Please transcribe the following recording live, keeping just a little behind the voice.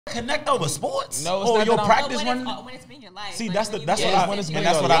Connect over sports? No, it's or not your that practice when it's been your life. See, like, that's when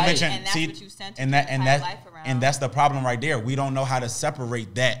what I mentioned. And that's See, what you center your entire life around. and that's the problem right there. We don't know how to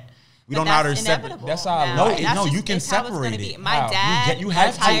separate that. We But don't know how to that's separate. inevitable That's how now. No, no, you just- can it's how it's gonna separate be. it. My How? dad You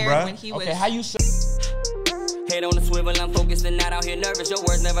have to, retired bruh. when he was. Okay, how you say? Head on the swivel, I'm focused and not out here nervous. Your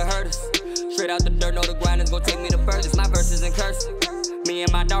words never hurt us. Straight out the dirt, know the grind is gonna take me the furthest. My verses in curse. Me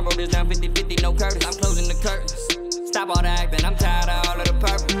and my dog wrote this down 50-50, no curtains. I'm closing the curtains. Stop all the acting, I'm tired of all of the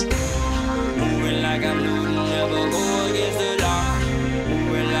purpose. Moving like I'm Newton, never go against the law.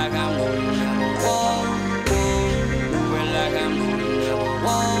 Moving like I'm Newton, never walk. Moving like I'm Newton, never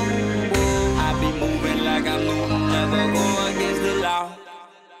walk. I be moving like I'm Newton, never go against the law.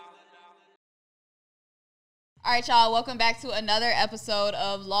 All right, y'all, welcome back to another episode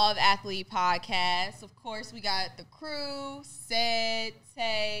of Law of Athlete Podcast. Of course, we got the crew, Sid,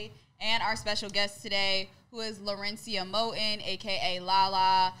 Tay, and our special guest today, who is Lawrencia Moten, a.k.a.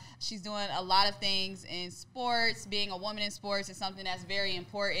 Lala. She's doing a lot of things in sports. Being a woman in sports is something that's very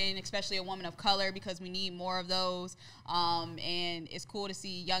important, especially a woman of color, because we need more of those. And it's cool to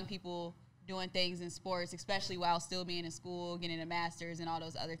see young people doing things in sports, especially while still being in school, getting a master's and all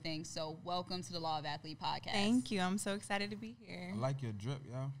those other things. So welcome to the Law of Athlete Podcast. Thank you. I'm so excited to be here. I like your drip,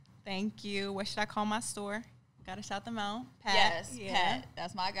 yo. Thank you. What should I call my store? Gotta shout them out. Pat. Yes, Yeah. Pat.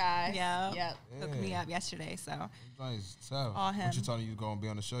 That's my guy. Yep. Yep. Hooked me up yesterday, so. Nice. So, All him. what you told him you was going to be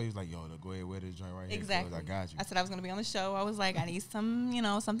on the show, he was like, yo, go ahead, wear this joint right here. Exactly. I got you. I said I was going to be on the show. I was like, I need some,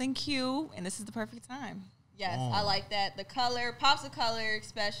 something cute, and this is the perfect time. Yes, I like that. The color, pops of color,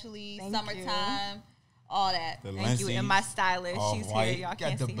 especially Thank summertime, all that. Thank you. And my stylist, she's white. here. Y'all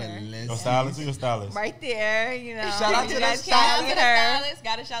can't see her. Your stylist or your stylist? Right there, Shout out to You the guys Shout out can't to see the her. stylist.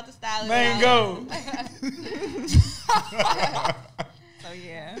 Gotta shout the stylist. Mango.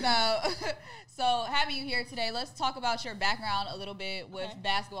 So having you here today, let's talk about your background a little bit with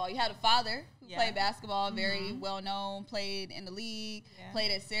basketball. You had a father who played basketball, very well known, played in the league,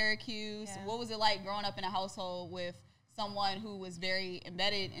 played at Syracuse. Yeah. What was it like growing up in a household with someone who was very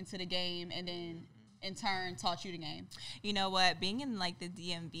embedded into the game and then in turn taught you the game? You know what? Being in like the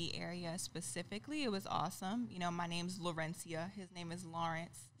DMV area specifically, it was awesome. My name's Lawrencia. His name is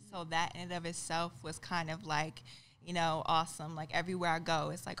Lawrence. So that in and of itself was kind of like, awesome. Like everywhere I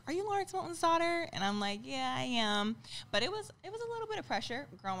go, it's like, are you Lawrence Moten's daughter? And I'm like, yeah, I am. But it was a little bit of pressure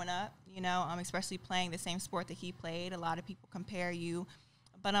growing up, especially playing the same sport that he played. A lot of people compare you.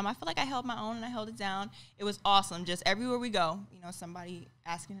 But I feel like I held my own and I held it down. It was awesome. Just everywhere we go, somebody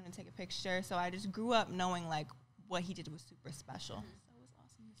asking him to take a picture. So I just grew up knowing like what he did was super special. So it was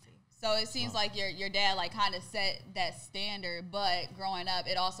awesome to see. So it seems like your dad like kind of set that standard, but growing up,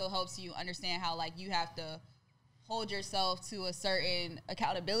 it also helps you understand how like you have to hold yourself to a certain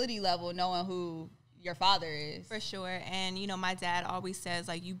accountability level, knowing who your father is. For sure. And, my dad always says,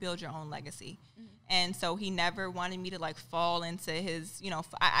 like, you build your own legacy. And so he never wanted me to, like, fall into his,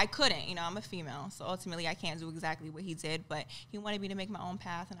 I couldn't. I'm a female. So ultimately I can't do exactly what he did. But he wanted me to make my own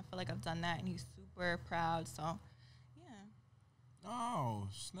path, and I feel like I've done that. And he's super proud. So, yeah. Oh,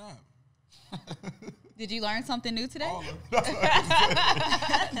 snap. Did you learn something new today?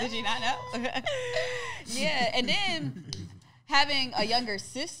 Did you not know? Yeah, and then having a younger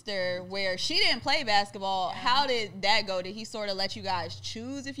sister where she didn't play basketball, how did that go? Did he sort of let you guys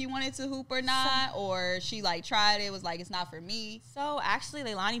choose if you wanted to hoop or not? Or she like tried it, was like, it's not for me? So actually,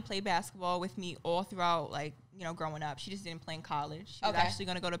 Leilani played basketball with me all throughout, like, growing up. She just didn't play in college. She was actually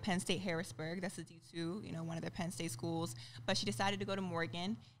going to go to Penn State Harrisburg. That's a D2, one of the Penn State schools. But she decided to go to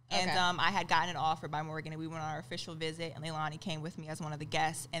Morgan. And I had gotten an offer by Morgan, and we went on our official visit, and Leilani came with me as one of the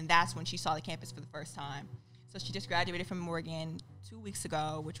guests, and that's when she saw the campus for the first time. So she just graduated from Morgan 2 weeks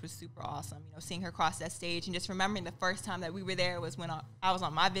ago, which was super awesome. Seeing her cross that stage and just remembering the first time that we were there was when I was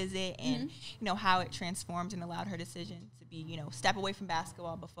on my visit, and how it transformed and allowed her decision to be, step away from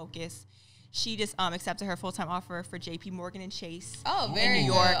basketball but focus. She just accepted her full-time offer for J.P. Morgan and Chase in New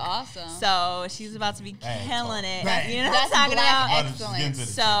York. Good. Awesome. So she's about to be killing it. That's what I'm talking about? excellent.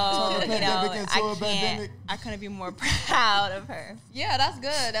 So, I couldn't be more proud of her. Yeah, that's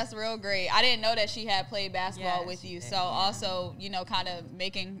good. That's real great. I didn't know that she had played basketball with you. So also, kind of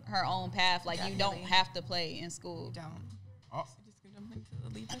making her own path. Like, you don't have to play in school. You don't. Oh. So just gonna jump into the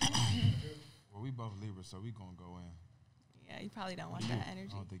Libra. Well, we both Libra, so we going to go in. Yeah, you probably don't want that energy.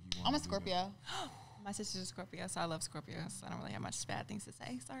 I don't think you want I'm a Scorpio. My sister's a Scorpio, so I love Scorpios. I don't really have much bad things to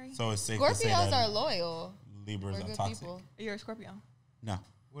say. Sorry. So it's safe to say Scorpios that are loyal. Libras We're are good toxic. people. You're a Scorpio. No.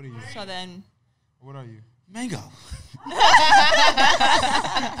 What are you? So then. What are you? Mango.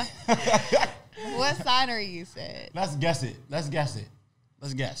 What sign are you, said? Let's guess it. Let's guess.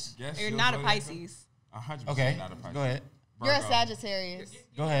 Guess You're your not a zodiac Pisces. 100% Okay. not a Pisces. Go ahead. You're a Sagittarius.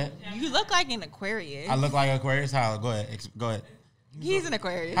 Go ahead. You look like an Aquarius. I look like Aquarius. How? Go ahead. Go ahead. He's an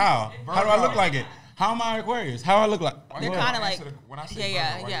Aquarius. How? How do I look like it? How am I Aquarius? How I look like? They're kind of like, when I say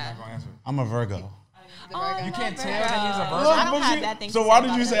Virgo, why you not gonna answer? I'm a Virgo. You can't tell that he's a Virgo. I don't have that thing. So why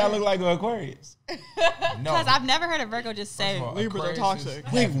did you say I look like an Aquarius? No, Because I've never heard a Virgo just say First of all, Libras are Aquariuses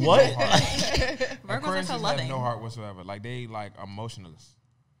toxic. Wait, have what? no heart. Virgos are Aquariuses so have loving. no heart whatsoever. Like they like emotionless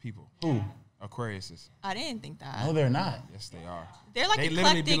people. Who? Aquariuses. I didn't think that. No, they're not. Yes, they are. They're like They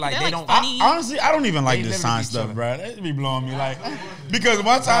literally be eclectic. like, They're they like don't- funny. Honestly, I don't even like They this literally sign be stuff, chilling. bro. That be blowing me like because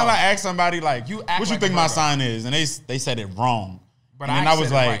one time I asked somebody like, You act "What you like think a my Virgo. sign is?" and they said it wrong. But and then I I was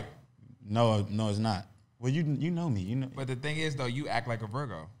said it like, right. "No, it's not." Well, you know me, you know. But the thing is, though, you act like a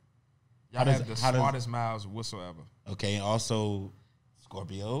Virgo. How Y'all does- have the how does- smartest mouths whatsoever. Okay, also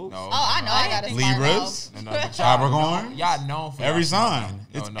Scorpios, No. Oh, I know I got a smart Libras, No, but Capricorn. Y'all known for every y'all smart sign. mouth.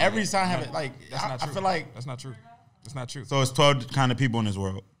 It's No, every yeah. sign have No, it like. That's not I true. feel like That's not true. That's not true. so. It's 12 kind of people in this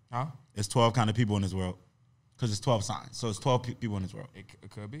world. Huh? It's 12 kind of people in this world because it's 12 signs. So it's 12 people in this world. It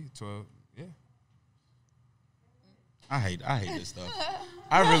could be 12. Yeah. I hate this stuff.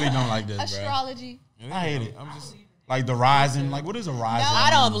 I really don't like this, bro. Astrology. Yeah, I hate it. I'm just. Like the rising. Like what is a rising? I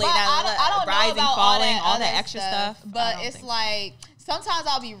don't believe But that. I don't know Rising, about falling, all other that extra stuff. But I don't it's think like sometimes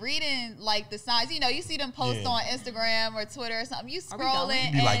I'll be reading like the signs. You know, you see them post Yeah. on Instagram or Twitter or something. You Are we scrolling going?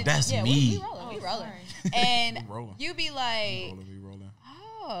 and You be like, "That's yeah, me." We rolling. We Oh, rolling. sorry. And We rolling. you be like, We rolling.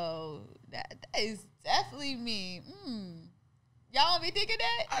 oh, that is definitely me. Y'all don't be thinking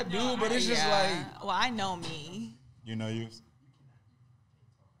that? I do, but it's just Yeah. like. Well, I know me. You know you.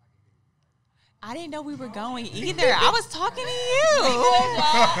 I didn't know we were going either. I was talking to you.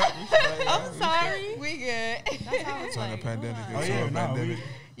 I'm sorry. We good. That's how I was Turn the like, pandemic hold Oh, on. into yeah, a no, pandemic.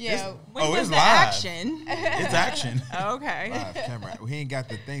 Yeah. When Oh, was it's the live. action? It's action. Okay. Live camera. He ain't got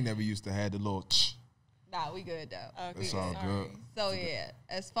the thing that we used to have, the little. Nah, we good though. Okay, It's all sorry. good. So yeah,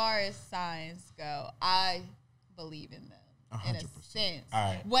 as far as signs go, I believe in them in a 100%. sense.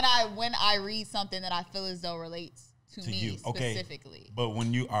 All right. When I read something that I feel as though relates to me you. Okay. specifically. But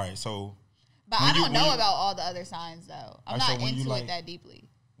when you all right, so But when I you- don't when know you- about all the other signs though. I'm Alright, so not when you, into like- it that deeply.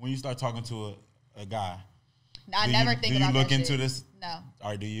 when you start talking to a guy, I do never you, think do about you look that into shit. this? No. All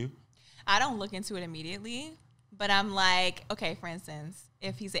right, do you? I don't look into it immediately, but I'm like, okay, for instance,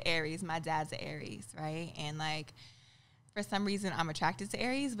 if he's an Aries, my dad's an Aries, right? And like, for some reason, I'm attracted to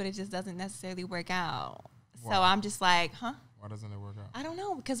Aries, but it just doesn't necessarily work out. Why? So I'm just like, huh? Why doesn't it work out? I don't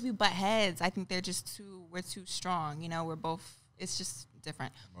know, because we butt heads. I think we're too strong. You know, we're both, it's just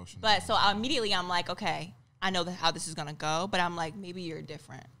different. Emotional. But so immediately I'm like, okay, I know how this is going to go, but I'm like, maybe you're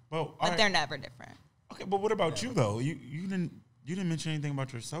different. Well, all But right. they're never different. Okay, but what about you though? You didn't mention anything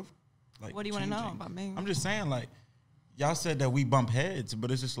about yourself. Like, What do you wanna know changing. about me? I'm just saying, like, y'all said that we bump heads,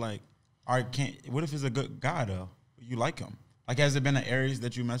 but it's just like, all right, what if it's a good guy though? You like him? Like, has it been an Aries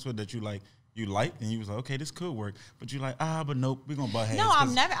that you mess with that you liked, and you was like, okay, this could work, but you like, but nope, we gonna butt heads. No,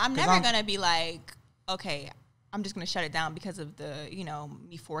 I'm never I'm- gonna be like, okay, I'm just gonna shut it down because of the,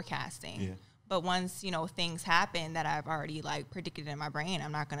 me forecasting. Yeah. But once, things happen that I've already like predicted in my brain,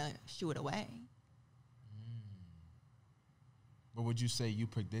 I'm not gonna shoo it away. But would you say you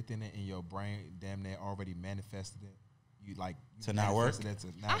predicting it in your brain damn near already manifested it? You To not work?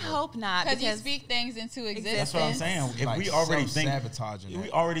 manifested it to not I work? hope not, Because you because speak things into existence. That's what I'm saying. If Like we already think, self-sabotaging if we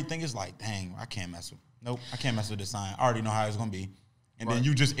that. already think it's like, dang, I can't mess with. Nope, I can't mess with this sign. I already know how it's gonna be. And then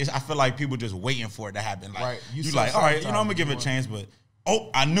Right. I feel like people just waiting for it to happen. Like, Right. You you like, all right, I'm gonna self-sabotaging. give it a You chance, but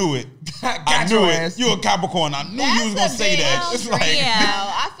I knew it. I Got knew your it. ass. You a Capricorn. I knew you was gonna That's a say big that. It's like, Yeah,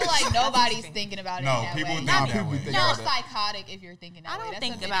 I feel like nobody's thinking about it No, in that people way. think Not that people way. think No, about that. psychotic if you're thinking that I way. don't That's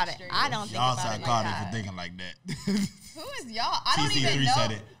think a bit about it. extreme. I don't think y'all about it like psychotic that. for thinking like that. Who is y'all? I don't even TC3 know.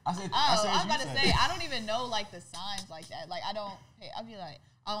 said it. I said I was you about to said say, it. I don't even know like the signs like that. Like I don't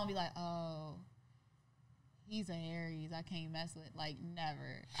be like, oh, he's an Aries. I can't mess with like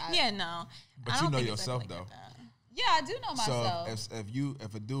never. Yeah, no. But I you don't know think it's yourself, like though. that. Yeah, I do know myself. So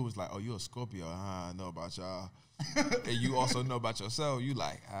if a dude was like, oh, you a Scorpio, I know about y'all. And you also know about yourself, you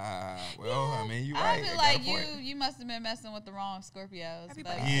like, well, I mean, you I right. feel I like got a point. you must have been messing with the wrong Scorpios. But,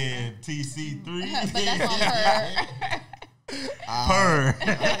 Everybody- Yeah, TC3. but that's on Purr. her.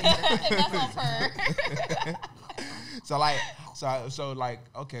 That's on her. So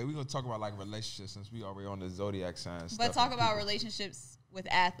okay, we're gonna talk about like relationships since we already on the zodiac signs. But talk about relationships with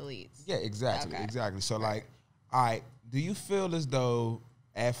athletes. Yeah, exactly, Okay. exactly. So like, all right, do you feel as though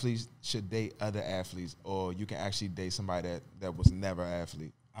athletes should date other athletes, or you can actually date somebody that was never an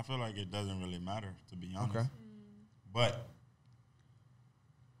athlete? I feel like it doesn't really matter, to be honest. Okay. But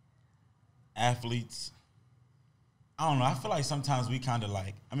athletes, I don't know. I feel like sometimes we kind of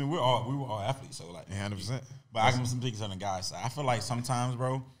like. I mean, we were all athletes, so like, 100%. But I can speak on the guy side. I feel like sometimes,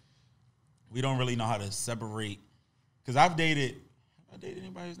 bro, we don't really know how to separate. Because Have I dated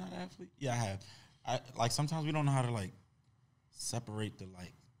anybody who's not an athlete? Yeah, I have. Like sometimes we don't know how to like separate the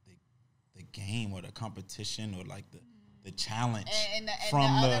game or the competition or like the challenge and the from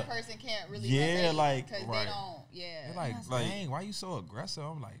other person can't really relate like because right. they don't They're like, dang, why you so aggressive?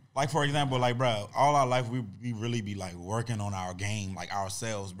 I'm like for example, like bro, all our life we really be like working on our game, like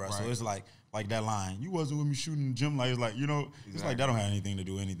ourselves, bro. Right. So it's like that line, you wasn't with me shooting in the gym, like it's like, you know, exactly. It's like that don't have anything to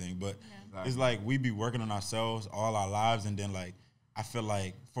do anything, but it's like we be working on ourselves all our lives, and then like I feel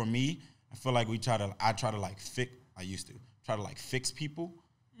like for me, I feel like I try to like fix people.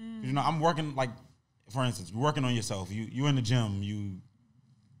 You know, I'm working like, for instance, you're working on yourself. You in the gym, you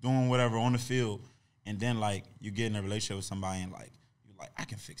doing whatever on the field, and then like you get in a relationship with somebody and like you're like, I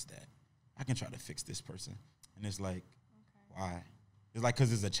can fix that. I can try to fix this person, and it's like, why? It's like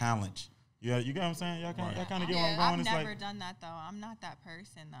because it's a challenge. Yeah, you get what I'm saying? Y'all kind of get where I'm going. I've never done that though. I'm not that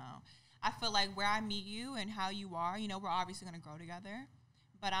person though. I feel like where I meet you and how you are, you know, we're obviously gonna grow together,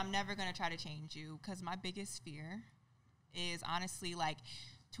 but I'm never gonna try to change you because my biggest fear is honestly like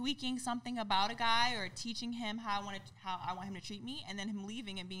tweaking something about a guy or teaching him how I want him to treat me, and then him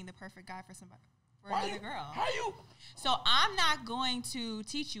leaving and being the perfect guy for another girl. So I'm not going to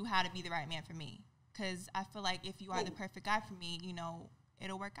teach you how to be the right man for me, because I feel like if you are the perfect guy for me, you know,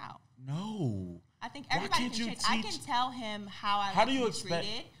 it'll work out. No. I think everybody can change. I can tell him how I want to be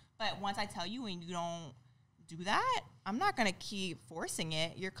treated, but once I tell you and you don't do that, I'm not going to keep forcing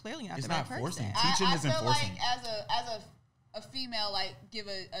it. You're clearly not the right person. Forcing. Teaching is enforcing. I feel like as a female, like, give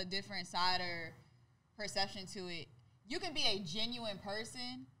a different side or perception to it. You can be a genuine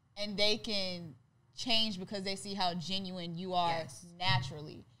person, and they can change because they see how genuine you are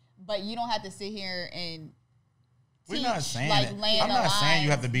naturally. But you don't have to sit here and teach, I'm not saying you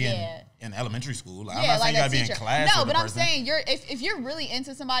have to be in elementary school. I'm not saying you got to be in class. No, but I'm saying if you're really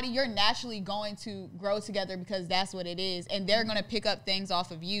into somebody, you're naturally going to grow together because that's what it is. And they're going to pick up things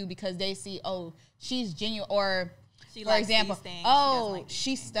off of you because they see, oh, she's genuine, or for example,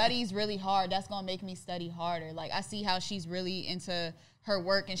 she studies really hard. That's going to make me study harder. Like, I see how she's really into her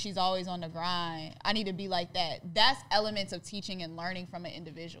work and she's always on the grind. I need to be like that. That's elements of teaching and learning from an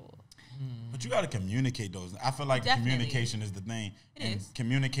individual. But you got to communicate those. I feel like communication is the thing.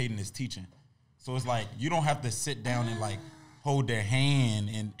 Communicating is teaching. So it's like you don't have to sit down and like hold their hand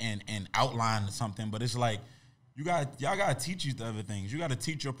and outline something. But it's like y'all got to teach each other things. You got to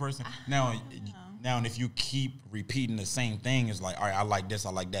teach your person. Now, if you keep repeating the same thing, it's like, all right, I like this, I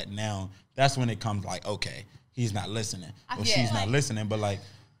like that. Now, that's when it comes like, okay, he's not listening or she's not listening. But like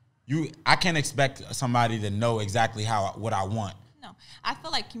I can't expect somebody to know exactly what I want. No, I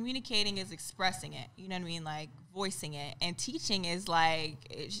feel like communicating is expressing it. You know what I mean? Like voicing it. And teaching is like,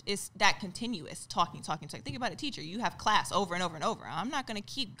 it's that continuous talking. Think about a teacher. You have class over and over and over. I'm not going to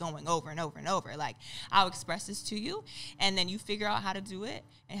keep going over and over and over. Like, I'll express this to you, and then you figure out how to do it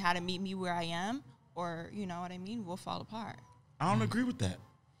and how to meet me where I am, or, you know what I mean? We'll fall apart. I don't agree with that.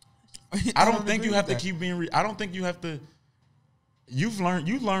 I don't think you have to keep being, I don't think you have to, you've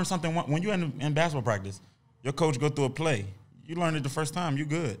learned something when you're in basketball practice. Your coach go through a play. You learned it the first time. You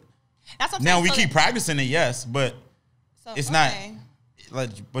good. That's what I'm now saying. We keep practicing it, yes, but it's not like.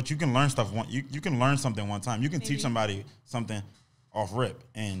 But you can learn stuff. You can learn something one time. You can teach somebody something off rip,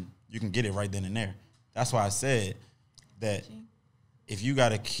 and you can get it right then and there. That's why I said that if you got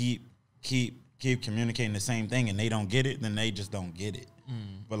to keep communicating the same thing and they don't get it, then they just don't get it.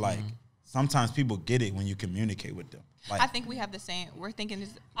 But like sometimes people get it when you communicate with them. Like, I think we have the same. We're thinking this.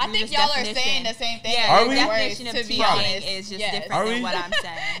 I think y'all are saying the same thing. Yeah, the definition of teaching is just different than what I'm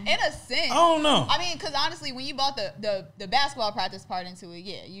saying. In a sense. I don't know. I mean, because honestly, when you brought the basketball practice part into it,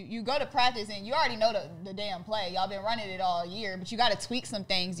 you go to practice and you already know the damn play. Y'all been running it all year, but you got to tweak some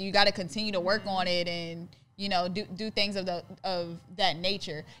things. You got to continue to work on it and, you know, do things of that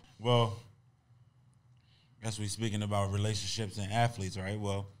nature. Well, I guess we're speaking about relationships and athletes, right?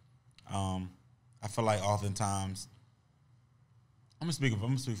 Well, I feel like oftentimes. I'm gonna speak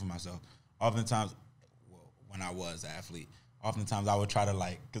for myself. Oftentimes, when I was an athlete, oftentimes I would try to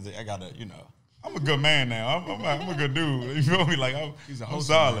like, cause I gotta, you know, I'm a good man now. I'm a good dude. You feel me? Like he's a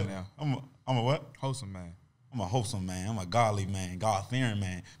wholesome man now. I'm a what? Wholesome man. I'm a wholesome man. I'm a godly man, God-fearing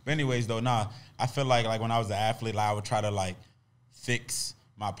man. But anyways, though, I feel like when I was an athlete, like I would try to like fix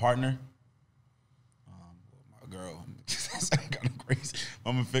my partner. My girl. That's kind of crazy.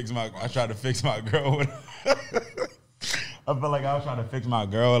 I try to fix my girl. I feel like I was trying to fix my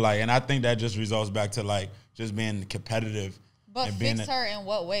girl, like, and I think that just results back to like just being competitive. But and fix her in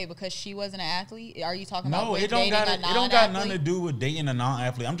what way? Because she wasn't an athlete? Are you talking about it don't got nothing to do with dating a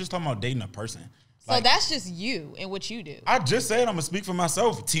non-athlete. I'm just talking about dating a person. So that's just you and what you do. I just said I'm gonna speak for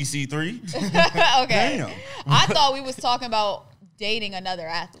myself. TC3. Okay. Damn. I thought we was talking about dating another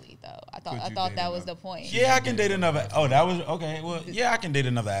athlete though. I thought that was the point. Yeah, I can date another. Oh, that was okay. Well, yeah, I can date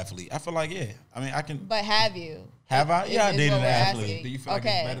another athlete. I feel like I mean, I can. But have you? Have I? Yeah, I dated an athlete. asking. Do you feel like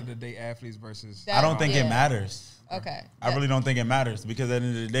it's better to date athletes versus? I don't think it matters. Okay. I really don't think it matters because at the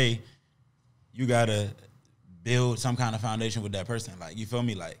end of the day, you gotta build some kind of foundation with that person. Like, you feel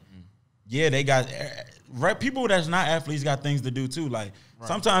me? Like, yeah, they got people that's not athletes got things to do too. Like,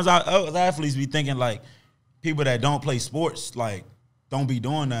 sometimes other athletes be thinking like people that don't play sports like don't be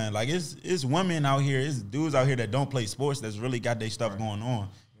doing nothing. Like, it's women out here, it's dudes out here that don't play sports that's really got their stuff going on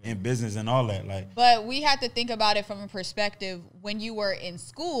in business and all that. Like, but we have to think about it from a perspective when you were in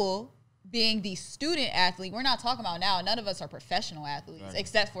school. Being the student athlete, we're not talking about now. None of us are professional athletes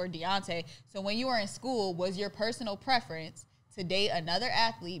except for Deontay. So when you were in school, was your personal preference to date another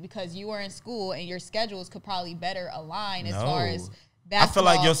athlete because you were in school and your schedules could probably better align as far as basketball, I feel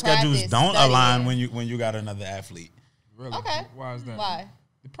like your schedules don't studying. align when you got another athlete. Really? Okay. Why is that? Why?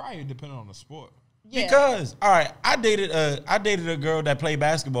 It probably depending on the sport. Yeah. Because all right, I dated a girl that played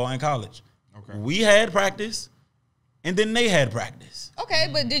basketball in college. Okay. We had practice, and then they had practice. Okay,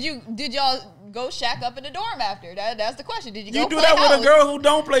 but did y'all go shack up in the dorm after? That's the question. Did you go You do play that house? with a girl who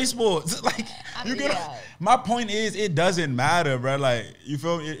don't play sports. Like, you get. yeah. My point is, it doesn't matter, bro. Like, you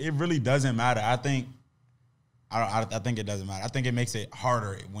feel me? It really doesn't matter. I think it doesn't matter. I think it makes it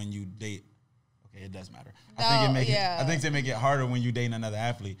harder when you date. Okay, it does matter. I think it make it harder when you date another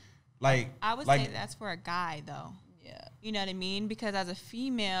athlete. Like, I would say that's for a guy though. Yeah. You know what I mean? Because as a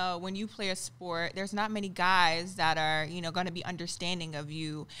female, when you play a sport, there's not many guys that are, going to be understanding of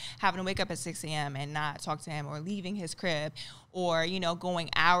you having to wake up at 6 a.m. and not talk to him, or leaving his crib, or,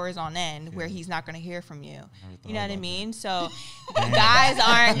 going hours on end where he's not going to hear from you. You know what I mean? So guys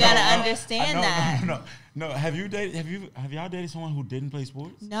aren't going to understand that. No. Have y'all dated someone who didn't play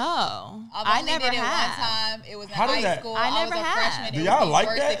sports? No. I never did it have. one time. It was in How does high that- school. I was never a have. freshman. Do It y'all was the like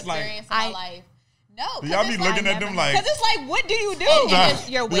worst that? Like- experience of my life. No, Do y'all be looking at them like? because it's like, what do you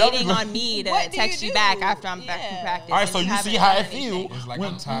do? You're waiting on me to What do text you you do? back after I'm back from Yeah. practice. All right, and so you haven't see how done it feel. anything. It's like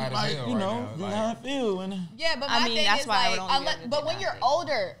I'm tired as hell You right know, now. you Like- know how it feel. Yeah, but I my mean, thing that's is why I like, would only be able to but do when that. you're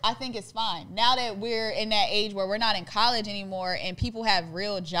older, I think it's fine. Now that we're in that age where we're not in college anymore and people have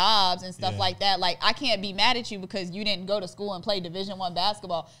real jobs and stuff like that, like, I can't be mad at you because you didn't go to school and play Division I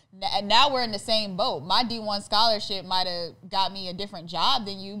basketball. And now we're in the same boat. My D1 scholarship might have got me a different job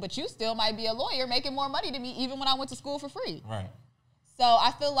than you, but you still might be a lawyer making more money than me even when I went to school for free. Right. So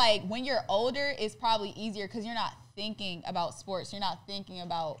I feel like when you're older, it's probably easier because you're not thinking about sports. You're not thinking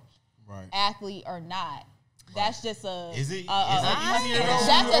about athlete or not. That's just a Is it easier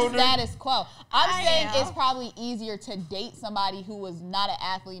that's though? a status quo. I'm saying am. it's probably easier to date somebody who was not an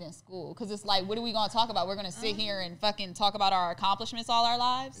athlete in school because it's like, what are we going to talk about? We're going to sit here and fucking talk about our accomplishments all our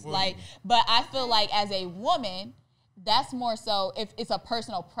lives. Like, but I feel like as a woman, that's more so if it's a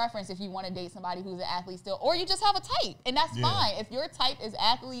personal preference if you want to date somebody who's an athlete still, or you just have a type, and that's fine. If your type is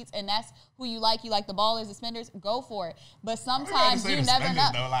athletes and that's who you like the ballers, the spenders, go for it. But sometimes you never know.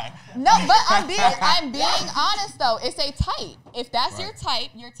 No, but I'm being honest though. It's a type. If that's your type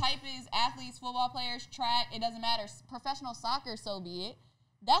is athletes, football players, track, it doesn't matter. Professional soccer, so be it.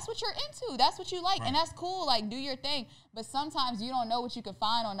 That's what you're into. That's what you like. And that's cool. Like, do your thing. But sometimes you don't know what you can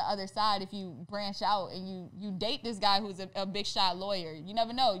find on the other side if you branch out and you date this guy who's a big shot lawyer. You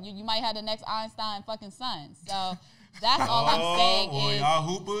never know. You might have the next Einstein fucking son. So that's all I'm saying boy, is y'all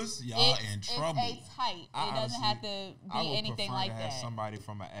hoopers, y'all in it's trouble. a type. It doesn't have to be anything like I would prefer to have that. somebody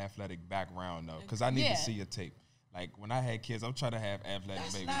from an athletic background though, because I need to see your tape. Like when I had kids, I'm trying to have athletic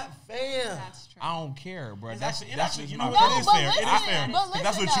babies. fair. That's true. I don't care, bro. That's Actually, just you my know what? It is but fair. It is listen, fair. but listen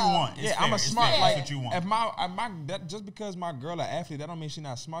That's what you though. want. It's Yeah, fair. I'm a It's smart. fair. Like That's what you want. if that just because my girl an athlete, that don't mean she's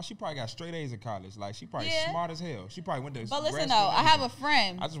not smart. She probably got straight A's in college. Like she probably smart as hell. She probably went to. But listen grad though, school and I have a everything.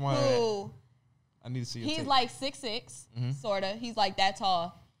 friend I just wanna- who I need to see your he's tape. like 6'6", sorta. He's like that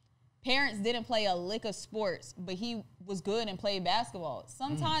tall. Parents didn't play a lick of sports, but he was good and played basketball.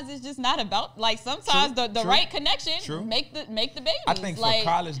 Sometimes it's just not about sometimes True, the true, right connection true. make the baby. I think like, for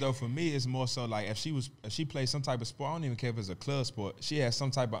college though, for me, it's more so like if she plays some type of sport. I don't even care if it's a club sport. She has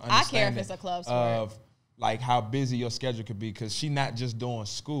some type of I care understanding if it's a club sport. of like how busy your schedule could be because she not just doing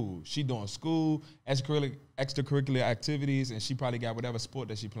school. She doing school, extracurricular activities, and she probably got whatever sport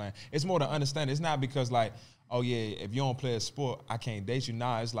that she playing. It's more to understand. It's not because like, oh yeah, if you don't play a sport, I can't date you.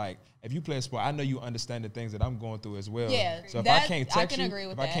 Nah, it's like if you play a sport, I know you understand the things that I'm going through as well. Yeah, So if I can't I text can you, agree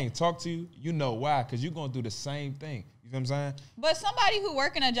with if I that. can't talk to you, you know why? Because you're going through the same thing. You You know what I'm saying? But somebody who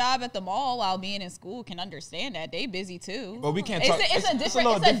working a job at the mall while being in school can understand that they busy too. But we can't talk. It's a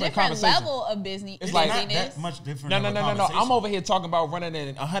different level of business. It's like not that much different. No. I'm over here talking about running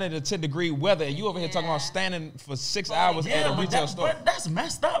in 110-degree weather, and you over here talking about standing for 6 hours at a retail store. But that's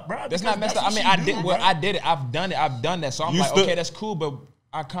messed up, bro. That's not messed up. I mean, I did. Well, I did it. I've done it. I've done that. So I'm like, okay, that's cool. But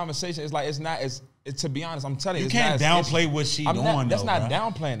our conversation is like, it's not as. To be honest, I'm telling you, you can't downplay what she doing. That's not bro.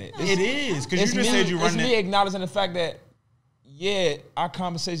 downplaying it. It is because you just said you running. It's me acknowledging the fact that. Yeah, our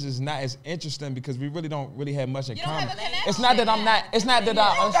conversation is not as interesting because we really don't have much in common. It's not that I'm not. It's not that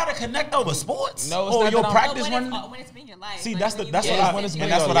I. You don't gotta connect over sports. No, it's not your that practice when it's been your life. See, like, that's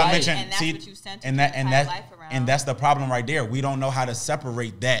what I mentioned. See, and that's the problem right there. We don't know how to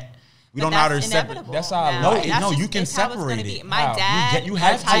separate that. We don't know how to separate. That's how. No, you can separate it. My dad, you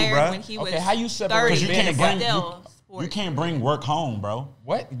have to, bro. Okay, how you separate? Because you can't bring work home, bro.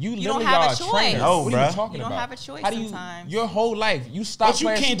 What? You don't literally have are a choice. trainer. No, what bro. are you talking You don't about? have a choice How do you, sometimes. your whole life, you stop But you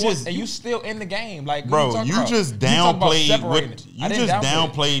playing can't sports just- and you still in the game. Like, Bro, you just downplayed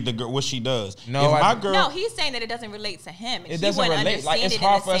the girl what she does. No, if my girl. No, he's saying that it doesn't relate to him. It doesn't relate. Like, it's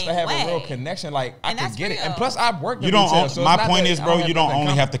hard for us to have a real connection. Like, I can get it. And plus, I've worked in retail, so my point is, bro, you don't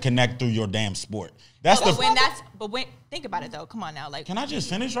only have to connect through your damn sport. That's the. Think about it though. Come on now, like. Can I just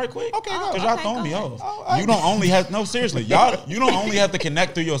finish right quick? Okay, go. Because y'all throwing me off. You don't only have seriously, y'all. You don't only have to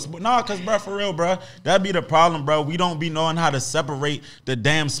connect through your sport. Nah, because bro, for real, bro, that'd be the problem, bro. We don't be knowing how to separate the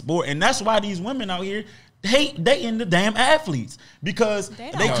damn sport, and that's why these women out here hate dating the damn athletes because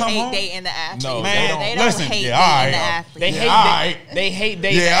they come home. Dating the athletes. No, man, they don't listen, hate yeah, dating the right. athletes. They hate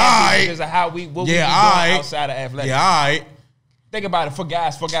dating the athletes because of how we what we do outside of athletics. Yeah, all right. Think about it for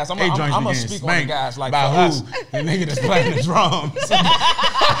guys. I'm gonna speak on the guys like about for who? us. The nigga that's playing the drums.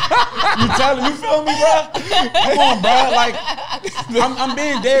 You feel me, bro? Come on, bro. Like, I'm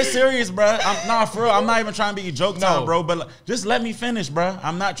being dead serious, bro. For real. I'm not even trying to be joke time, bro. But just let me finish, bro.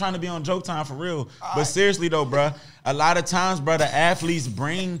 I'm not trying to be on joke time for real. But seriously though, bro, a lot of times, bro, the athletes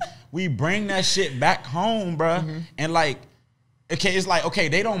bring that shit back home, bro, and like. Okay, it's like, okay,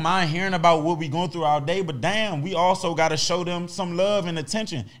 they don't mind hearing about what we going through all day, but damn, we also got to show them some love and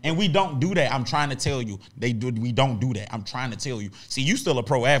attention. And we don't do that. I'm trying to tell you. We don't do that. I'm trying to tell you. See, you still a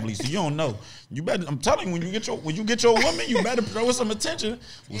pro athlete, so you don't know. You better, I'm telling you, when you get your woman, you better throw her some attention.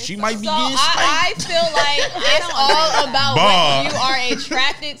 Well, she might be getting spanked. I feel like it's all about what you are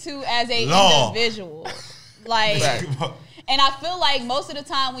attracted to as a individual. Like... And I feel like most of the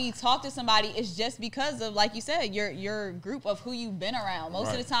time when you talk to somebody, it's just because of, like you said, your group of who you've been around.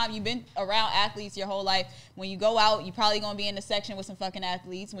 Most of the time, you've been around athletes your whole life. When you go out, you're probably going to be in the section with some fucking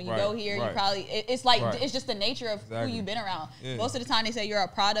athletes. When you go here, you probably, it's like, it's just the nature of who you've been around. Yeah. Most of the time, they say you're a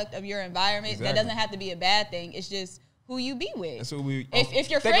product of your environment. That doesn't have to be a bad thing. It's just who you be with. That's what we, if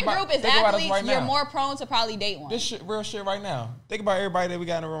your friend group is athletes, you're more prone to probably date one. This shit, real shit right now. Think about everybody that we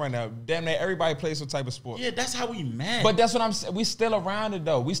got in the room right now. Damn near everybody plays some type of sport. Yeah, that's how we met. But that's what I'm saying. We still around it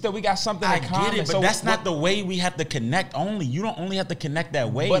though. We got something in common. I get it, but that's not the way we have to connect only. You don't only have to connect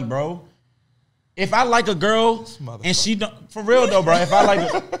that way, bro. If I like a girl and she don't, for real though, bro. If I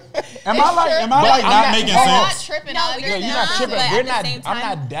like, am I not making sense? Not tripping. You're not tripping. I'm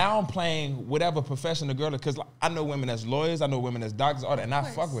not downplaying whatever profession the girl, because I know women as lawyers, I know women as doctors, all that, and I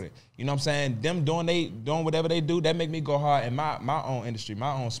fuck with it. You know what I'm saying? Them doing whatever they do, that make me go hard in my own industry,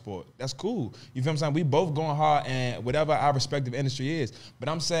 my own sport. That's cool. You feel what I'm saying? We both going hard in whatever our respective industry is. But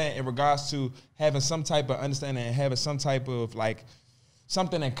I'm saying in regards to having some type of understanding and having some type of like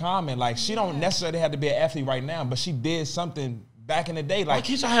something in common. Like, she don't necessarily have to be an athlete right now, but she did something back in the day. Like, why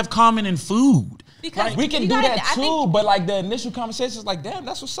can't y'all have common in food? Because like, we can do that too, but like the initial conversation is like, damn,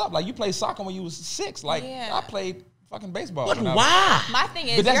 that's what's up. Like, you played soccer when you was 6. Like, I played fucking baseball. But why? My thing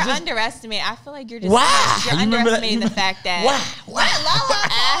is, you're underestimating. I feel like you're just you're underestimating the fact that Why?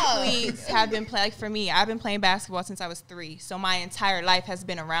 athletes have been playing. Like for me, I've been playing basketball since I was 3, so my entire life has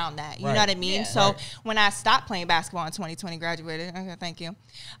been around that. You know what I mean? Yeah. So when I stopped playing basketball in 2020, graduated. Okay, thank you.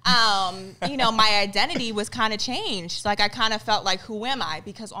 You know, my identity was kind of changed. Like I kind of felt like, who am I?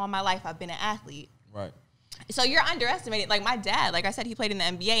 Because all my life I've been an athlete. Right. So you're underestimating. Like my dad, like I said, he played in the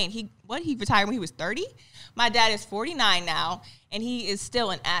NBA, and he retired when he was 30. My dad is 49 now, and he is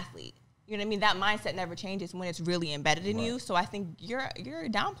still an athlete. You know what I mean? That mindset never changes when it's really embedded in you. So I think you're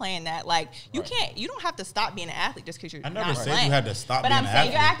downplaying that. Like you don't have to stop being an athlete just because you're not playing. I never said you had to stop being an athlete. But I'm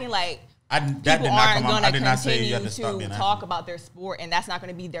saying you're acting like people aren't going to continue to talk about their sport, and that's not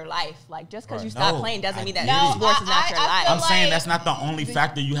going to be their life. Like, just because you stop playing doesn't mean that sports is not your life. I'm saying that's not the only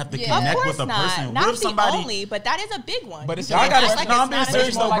factor you have to connect with a person. Not what if somebody? The only, but that is a big one. But it's y'all got to. No, I'm being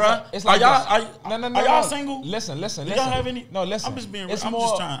serious though, bro. It's like are y'all single? Listen. Do y'all have any? No, listen. I'm just being. It's I'm more,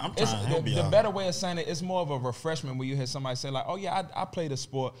 just trying. I'm trying to help you. The better way of saying it, it's more of a refreshment when you hear somebody say like, "Oh yeah, I played a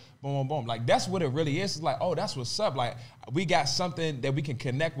sport." Boom, boom, boom. Like that's what it really is. It's like, oh, that's what's up. Like we got something that we can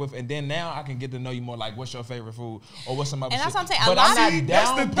connect with, and then now I can get to know you more. Like, what's your favorite food, or what's some other shit. And that's what I'm saying. But I'm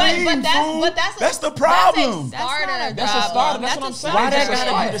not down. That's the problem. That's a starter. That's what I'm saying. Why that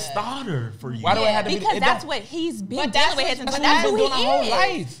gotta be the starter for you? Why do it have to be? Because that's what he's been dealing with his entire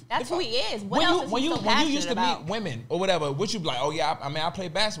life. That's who he is. What else is he so passionate about? When you used to meet women or whatever, would you be like, oh yeah, I play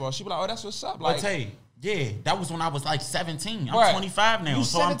basketball? She'd be like, oh, that's what's up. Like, yeah, that was when I was like 17. I'm 25 now,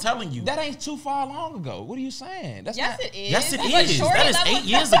 so I'm telling you. That ain't too far long ago. What are you saying? That's yes, it is. Yes, it is. That is 8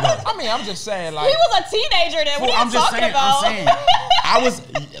 years ago. I mean, I'm just saying, like. He was a teenager then. What are you talking about? I'm saying, I was,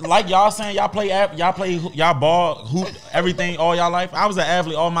 like y'all saying, y'all ball, hoop, everything all y'all life. I was an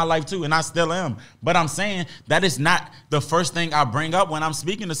athlete all my life too, and I still am. But I'm saying that is not the first thing I bring up when I'm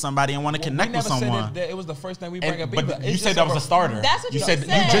speaking to somebody and want to connect with someone. It was the first thing we bring up. But you said that was a starter. That's what you said. You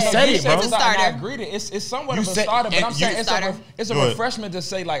just said it, bro. It's a starter. I agreed. It's somewhat of a starter, but I'm saying it's a refreshment to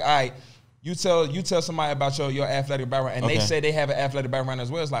say like, all right, you tell somebody about your athletic background, and they say they have an athletic background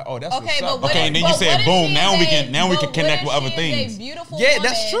as well. It's like, oh, that's what's up. Okay, and then you said, boom, now we can connect with other things. Yeah,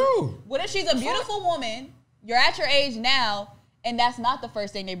 that's true. What if she's a beautiful woman? You're at your age now, and that's not the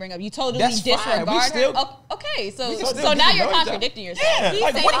first thing they bring up. You totally disregard her. Okay, so now you're contradicting yourself. Yeah, he's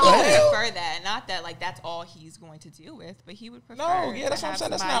like, saying what he the would hell? prefer that, not that like that's all he's going to deal with, but he would prefer. No, yeah, that's what I'm saying.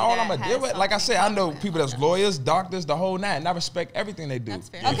 That's not all I'm gonna deal with. Like I said, I know people that's lawyers, doctors, the whole nine, and I respect everything they do. That's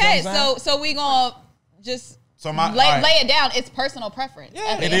fair. Okay, so we gonna just. So lay it down. It's personal preference.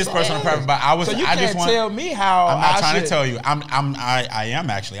 Yeah, it is personal preference. But So you can't tell me how. I'm not trying to tell you. I am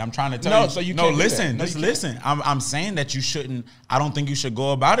actually. I'm trying to tell you. So you can't listen. Just listen. I'm saying that you shouldn't. I don't think you should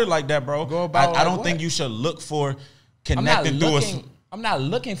go about it like that, bro. I don't think you should look for connecting through us. I'm not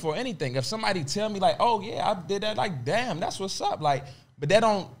looking for anything. If somebody tell me like, oh yeah, I did that. Like, damn, that's what's up. Like, but that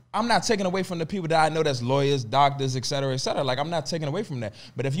don't. I'm not taking away from the people that I know that's lawyers, doctors, et cetera, et cetera. Like, I'm not taking away from that.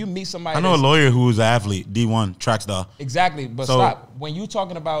 But if you meet somebody... I know a lawyer who's an athlete, D1, track star. Exactly. But stop. When you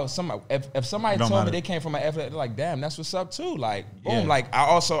talking about somebody... If somebody told me they came from an athlete, they're like, damn, that's what's up too. Like, boom. Yeah. Like,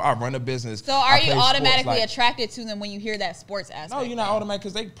 I run a business. So are you automatically attracted to them when you hear that sports aspect? No, you're not automatic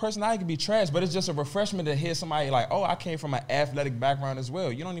because they personality can be trash. But it's just a refreshment to hear somebody like, oh, I came from an athletic background as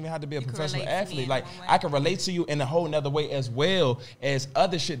well. You don't even have to be a professional athlete. Like, I can relate to you in a whole nother way as well as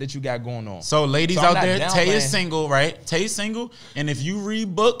other shit that you got going on. So ladies out there, Tay is single, right? Tay's single, and if you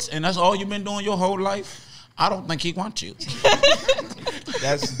read books and that's all you've been doing your whole life, I don't think he wants you.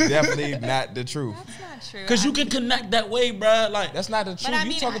 That's definitely not the truth. That's not true. Because you can connect that way, bro. Like that's not the truth.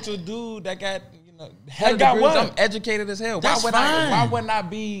 You talking to a dude that got what? I'm educated as hell. That's why wouldn't I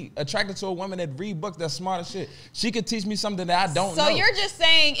be attracted to a woman that read books that's smart as shit? She could teach me something that I don't know. So you're just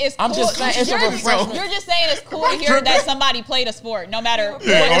saying it's cool. I'm just saying it's a refreshment. You're just saying it's cool to hear that somebody played a sport, no matter what.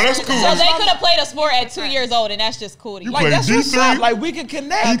 That's cool. So they could have played a sport at 2 years old, and that's just cool to you. Like that's what's up. Like we can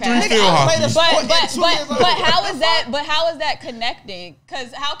connect. But how is that? But how is that connecting?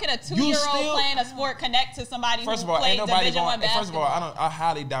 Because how can a 2-year-old playing a sport connect to somebody who played Division I basketball? First of all, I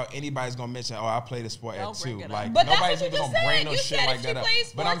highly doubt anybody's gonna mention, oh, I played a sport at 2. Like but nobody's even gonna bring no shit like that up.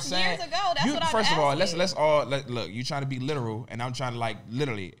 But I'm saying, years ago. That's what first of all, let's all look. You trying to be literal, and I'm trying to like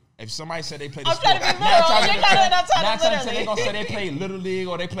literally. If somebody said they played a sport, I'm trying to be literal. You're trying to literally. They're gonna say they played little league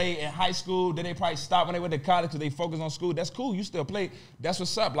or they played in high school. Then they probably stopped when they went to college because they focused on school. That's cool. You still play. That's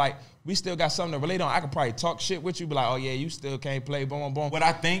what's up. Like we still got something to relate on. I could probably talk shit with you, be like, oh yeah, you still can't play. Boom, boom, boom. What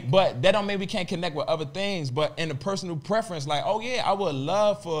I think, but that don't mean we can't connect with other things. But in the personal preference, like, oh yeah, I would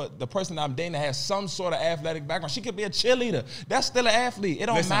love for the person I'm dating to have some sort of athletic background. She could be a cheerleader. That's still an athlete. It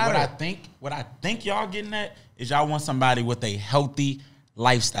don't matter. What I think y'all getting at is y'all want somebody with a healthy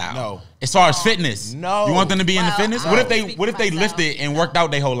lifestyle. No. As far as fitness. No. You want them to be in the fitness? What if they lifted and worked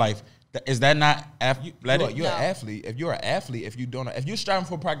out their whole life? Is that not athletic? You're an athlete. If you're an athlete, if you're striving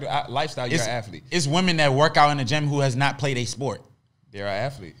for a practical lifestyle, you're an athlete. It's women that work out in the gym who has not played a sport. They're an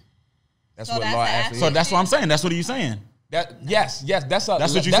athlete. That's what law athlete. So that's what I'm saying. That's what you're saying. Yes, that's what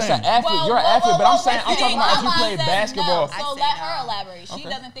you're saying. An athlete. You're an athlete, but I'm talking about if you play basketball. So let her elaborate. She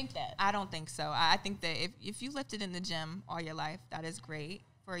doesn't think that. I don't think so. I think that if you lifted in the gym all your life, that is great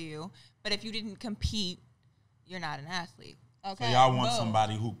for you. But if you didn't compete, you're not an athlete. Okay. So y'all want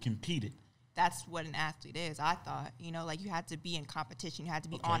somebody who competed. that's what an athlete is. I thought, you know, like you had to be in competition, you had to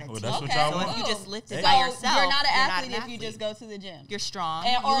be on a team. That's what y'all So want. if you just lift it So by yourself, you're not an you're athlete not if you just go to the gym. You're strong.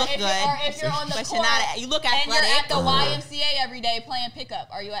 And, you look good. Or if you're on the but court, you look and athletic. you're at the YMCA every day playing pickup.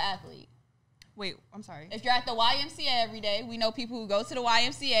 Are you an athlete? Wait, I'm sorry. If you're at the YMCA every day, we know people who go to the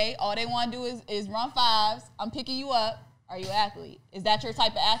YMCA, all they want to do is run fives. I'm picking you up. Are you an athlete? Is that your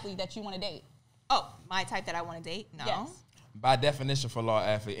type of athlete that you want to date? Oh, my type that I want to date? No. Yes. By definition for law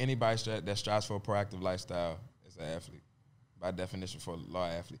athlete, anybody that strives for a proactive lifestyle is an athlete. By definition for law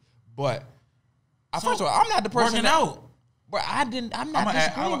athlete. But first of all, I'm not the person working out. But I'm not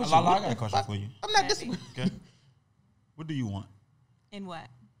disagreeing with you. Lala, I got a question for you. I'm not disagreeing. Okay. What do you want? In what?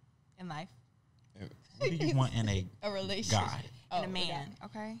 In life? What do you want in A relationship. guy? In a man,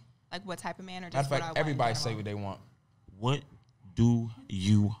 okay? Like what type of man or Matter just of what I fact, want? everybody say what they want. What do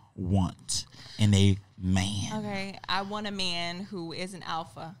you want in a man? Okay, I want a man who is an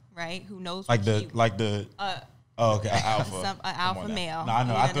alpha, right? Who knows Like what the he, like the oh okay Alpha. an alpha male. No, I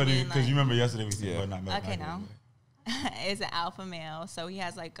know. You I what thought mean? because you remember yesterday we said Yeah. but not Okay, no. Is an alpha male, so he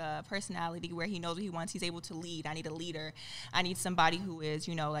has like a personality where he knows what he wants. He's able to lead. I need a leader. I need somebody who is,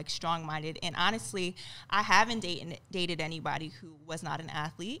 you know, like strong-minded. And honestly, I haven't dated anybody who was not an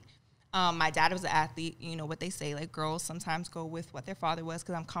athlete. My dad was an athlete. You know what they say, like girls sometimes go with what their father was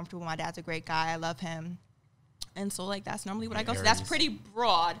because I'm comfortable. My dad's a great guy. I love him. And so like that's normally what I go. So that's pretty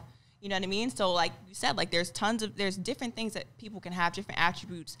broad. You know what I mean? So like you said, like there's different things that people can have, different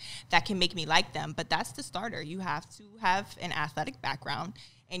attributes that can make me like them. But that's the starter. You have to have an athletic background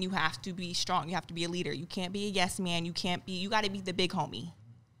and you have to be strong. You have to be a leader. You can't be a yes man. You got to be the big homie,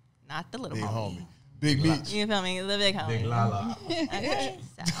 not the little Big homie. homie. Big beach. You feel me? The big homie. Big Lala. Okay.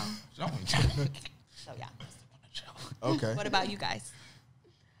 So yeah. Okay. What about you guys?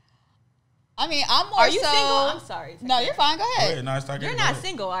 I mean, I'm more Are you so. single? I'm sorry. No, you're fine. Go ahead. You're not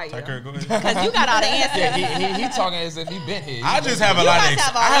single, are you? Tucker, go ahead. Because you got all the answers. Yeah, he talking as if he been here. I just have a You lot guys of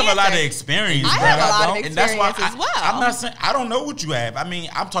have all I have the a lot of answers. experience. I bro. have a lot of And that's why experience as well. I'm not saying I don't know what you have. I mean,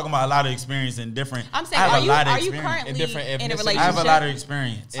 I'm talking about a lot of experience in different. I'm saying, I have are a you lot of currently experience. in different in a ethnicities. relationship? I have a lot of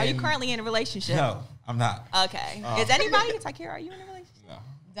experience. Are you currently in a relationship? No, I'm not. Okay. Is anybody? Takira, are you in a relationship?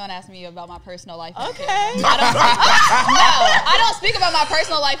 Don't ask me about my personal life. Okay. I don't speak about my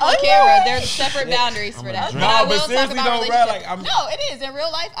personal life on camera. There's separate boundaries for that. No, But I but will talk seriously about though, bro, relationships. like, no, it is. In real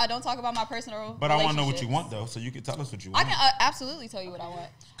life, I don't talk about my personal But I want to know what you relationships. want though, so you can tell us what you I want. can absolutely tell you what I want.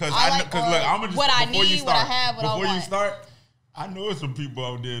 Because I like, look, I'm gonna just what I before you need, start, what I have, what I before you want. start, I know there's some people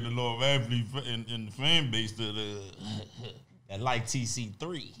out there in the law of athlete in the fan base that like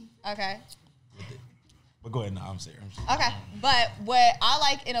TC3. Okay. But go ahead, no, I'm serious. Okay, but what I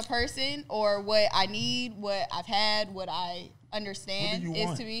like in a person, or what I need, what I've had, what I understand What do you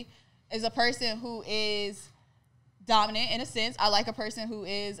want? is a person who is dominant in a sense. I like a person who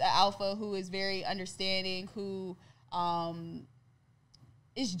is an alpha, who is very understanding, who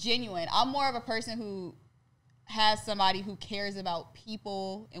is genuine. I'm more of a person who has somebody who cares about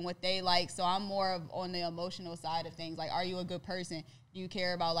people and what they like. So I'm more of on the emotional side of things. Like, are you a good person? Do you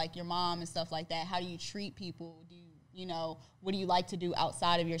care about like your mom and stuff like that? How do you treat people? Do you know, what do you like to do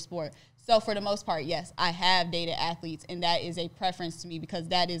outside of your sport? So for the most part, yes, I have dated athletes, and that is a preference to me because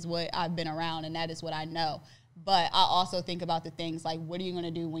that is what I've been around and that is what I know. But I also think about the things like, what are you going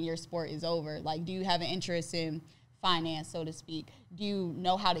to do when your sport is over? Like, do you have an interest in finance, so to speak? Do you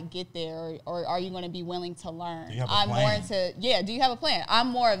know how to get there, or are you going to be willing to learn? Do you have a I'm plan? more into, do you have a plan? I'm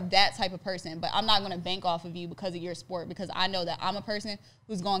more of that type of person, but I'm not going to bank off of you because of your sport, because I know that I'm a person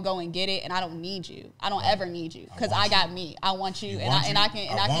who's going to go and get it, and I don't need you. I don't ever need you because I got me. I want you, and I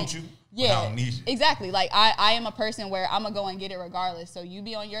can. I want you. Yeah, but I don't need you. exactly. Like I am a person where I'm gonna go and get it regardless. So you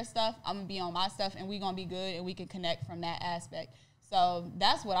be on your stuff, I'm gonna be on my stuff, and we gonna be good, and we can connect from that aspect. So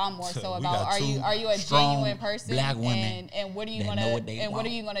that's what I'm more so We about. got Are you a strong genuine person? black women and what are you that gonna know what they and what are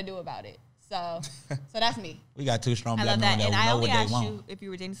want. you gonna do about it? So that's me. We got two strong I black love men that. that And I know only what they asked want. you if you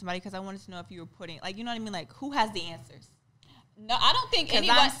were dating somebody because I wanted to know if you were putting, like, you know what I mean? Like, who has the answers? No, I don't think 'Cause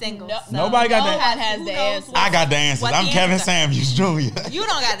anyone. I'm single, so Nobody got no the- one has Who the knows answer. what- I got the answers. what I'm the Kevin answers are. Samuels Jr. You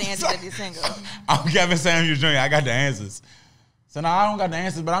don't got the answers if you're single. I'm Kevin Samuels Jr. I got the answers. So now I don't got the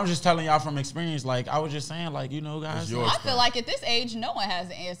answers, but I'm just telling y'all from experience. Like I was just saying, like, you know, guys. yours. I feel like at this age, no one has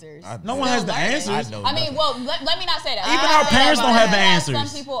the answers. No one has the learning. answers. I mean, well, let me not say that. Even I our say parents that, don't but have the I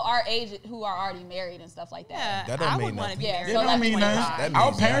answers. Some people our age who are already married and stuff like that. Yeah, That don't I mean would want to nothing. be Yeah, married. It so don't that's mean 25. nothing. That Our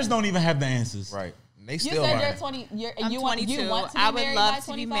means parents nothing. don't even have the answers. Right. They You still said learning. you're 20. I'm You 22. want to be I would married love by to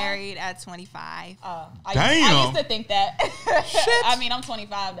 25? be married at 25. I Damn. used to think that. I mean, I'm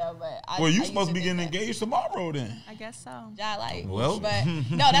 25 though, but Well, you I used supposed to be think getting that. engaged tomorrow then. I guess so. Yeah, like, Well. but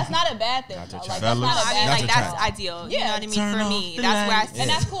no, that's not a bad thing. Though. Like, that's Fellas, not a I bad mean, That's like a that's try. ideal. Yeah. You know what I mean? Turn For off me, the that's where I lights. see. And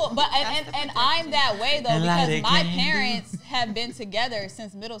that's cool. But and I'm that way though Light because it my can parents have been together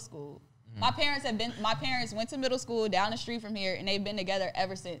since middle school. My parents went to middle school down the street from here, and they've been together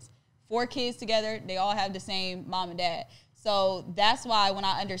ever since. 4 kids together. They all have the same mom and dad. So that's why when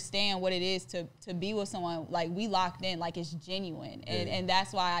I understand what it is to be with someone, like we locked in, like it's genuine. And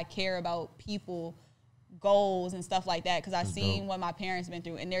that's why I care about people, goals and stuff like that. Because I've seen what my parents been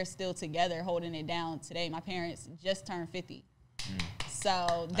through and they're still together holding it down today. My parents just turned 50.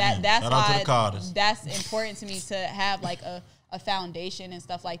 So that's Shout out to the why Carters. that's important to me to have like a foundation and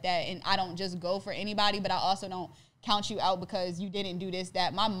stuff like that. And I don't just go for anybody, but I also don't count you out because you didn't do this,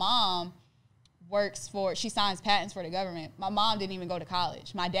 that. My mom she signs patents for the government. My mom didn't even go to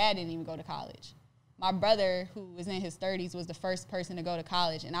college. My dad didn't even go to college. My brother, who was in his 30s, was the first person to go to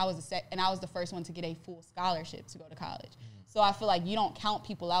college, and I was the first one to get a full scholarship to go to college. So I feel like you don't count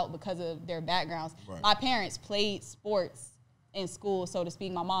people out because of their backgrounds. Right. My parents played sports in school, so to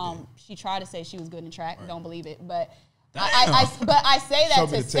speak. My mom, she tried to say she was good in track. Right. Don't believe it, but I say that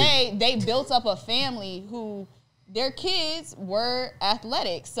to say they built up a family who their kids were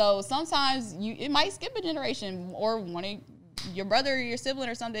athletic. So sometimes it might skip a generation or one of your brother or your sibling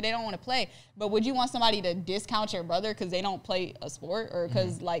or something, they don't want to play. But would you want somebody to discount your brother because they don't play a sport or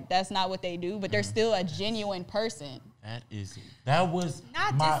because like that's not what they do, but they're still a genuine person? That was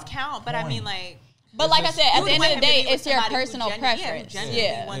Not my discount, but I mean like. But like I said, at the end of the day, it's your somebody who personal preference. Yeah, who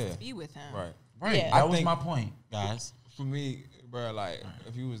genuinely wants to be with him. Right. Yeah. That was my point, guys. For me, bro, like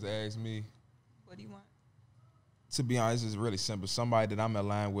if you was to ask me, What do you want? to be honest, it's really simple. Somebody that I'm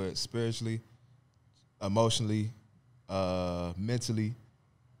aligned with spiritually, emotionally, mentally,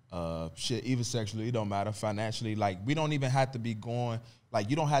 even sexually, it don't matter, financially. Like, we don't even have to be going, like,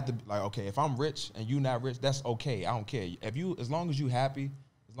 you don't have to, like, okay, if I'm rich and you not rich, that's okay. I don't care. As long as you happy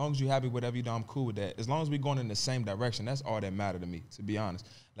whatever you do, I'm cool with that. As long as we're going in the same direction, that's all that matter to me, to be honest.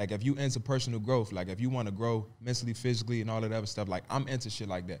 Like, if you into personal growth, like, if you want to grow mentally, physically, and all of that other stuff, like, I'm into shit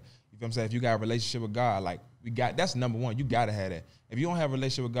like that. You feel what I'm saying? If you got a relationship with God, like, that's number one. You got to have that. If you don't have a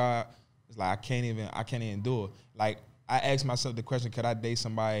relationship with God, it's like, I can't even do it. Like, I asked myself the question, could I date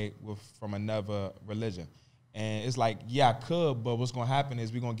somebody from another religion? And it's like, yeah, I could, but what's going to happen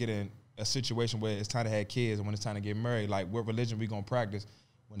is we're going to get in a situation where it's time to have kids and when it's time to get married, like, what religion we going to practice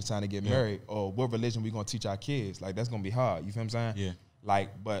when it's time to get married, or what religion we gonna teach our kids? Like, that's gonna be hard. You feel what I'm saying? Yeah. Like,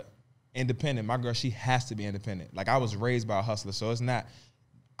 but independent. My girl, she has to be independent. Like, I was raised by a hustler, so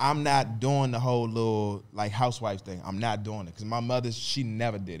I'm not doing the whole little like housewife thing. I'm not doing it because my mother, she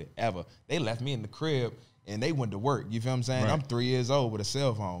never did it ever. They left me in the crib and they went to work. You feel what I'm saying? Right. I'm 3 years old with a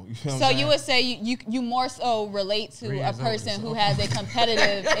cell phone. You feel what I'm So saying? you would say you more so relate to a person who has a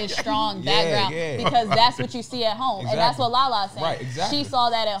competitive and strong background because that's what you see at home. Exactly. And that's what Lala's saying. Right, exactly. She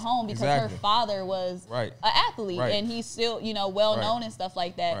saw that at home because her Exactly. father was Right. an athlete Right. and he's still, well known Right. and stuff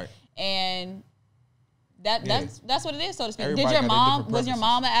like that. Right. And that's what it is, so to speak. Everybody got their different Was your preferences.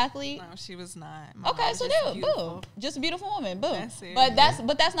 mom an athlete? No, she was not. Okay, so boom, just a beautiful woman, boom. That's it. But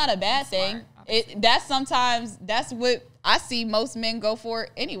that's not a bad thing. That's what I see most men go for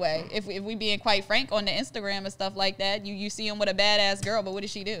anyway. If we being quite frank on the Instagram and stuff like that, you see him with a badass girl, but what does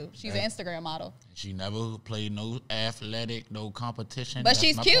she do? She's an Instagram model. She never played no athletic, no competition. But That's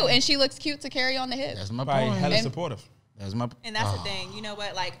she's my cute point. and she looks cute to carry on the hip. That's my Probably point. hella And- supportive. That's my. And that's the thing, you know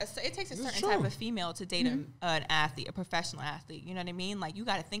what? Like, it takes a certain type true. of female to date an athlete, a professional athlete. You know what I mean? Like, you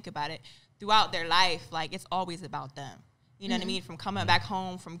got to think about it throughout their life. Like, it's always about them. You know what I mean? From coming back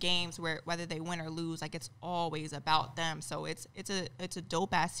home from games whether they win or lose, like, it's always about them. So it's a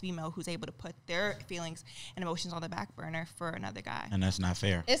dope ass female who's able to put their feelings and emotions on the back burner for another guy. And that's not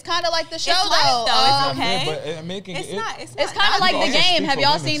fair. It's kind of like the show It's life, though. though. It's okay. Yeah, but I mean, It's not. It's kind of like also the game. speak Have for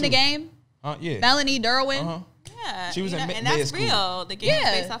y'all women, seen the too. game? Yeah. Melanie Derwin. Uh-huh. Yeah, She was in and med that's school. real. The game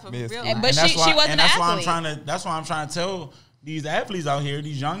Yeah. is based off of Med real school. life. But she wasn't an athlete. That's why I'm trying to tell these athletes out here,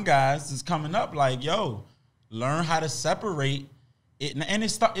 these young guys is coming up, like, yo, learn how to separate it. And it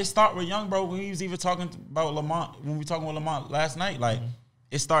start with young, bro. We was even talking about Lamont when we talking with Lamont last night. Like,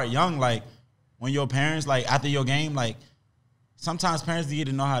 it start young. Like, when your parents, like, after your game, like, sometimes parents need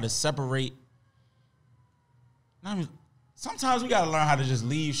to know how to separate. Sometimes we gotta learn how to just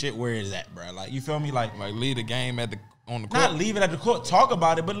leave shit where it's at, bro. Like, you feel me? Like leave the game on the court. not leave it at the court, talk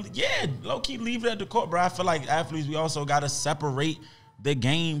about it, but yeah, low key leave it at the court, bro. I feel like athletes, we also gotta separate the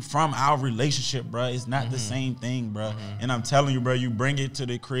game from our relationship, bro. It's not the same thing, bro. And I'm telling you, bro, you bring it to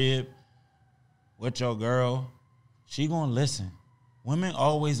the crib. with your girl, she gonna listen. Women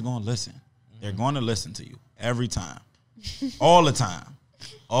always gonna listen. They're gonna listen to you every time, all the time,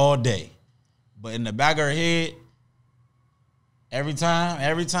 all day. But in the back of her head, every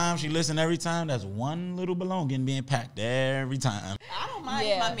time she listen, every time, that's one little balloon getting being packed every time. I don't mind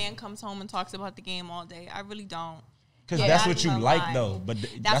if my man comes home and talks about the game all day. I really don't. Because that's what you like, though. But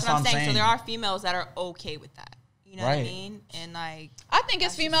that's what I'm saying. So there are females that are okay with that. You know what I mean? And like, I think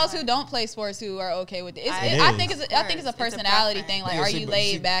it's females who don't play sports who are okay with it. I think it's a personality thing. Like, are you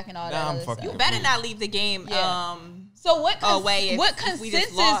laid back and all that other stuff? You better not leave the game. So what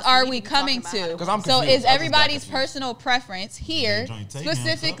consensus are we coming to? So is everybody's personal preference here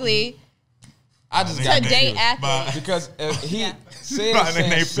specifically to date athletes? Because he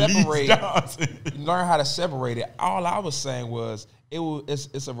said separate, learn how to separate it. All I was saying was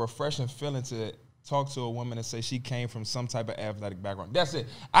it's a refreshing feeling to talk to a woman and say she came from some type of athletic background. That's it.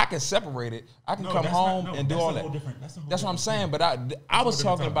 I can separate it. I can come home and do all that. That's what I'm saying. But I was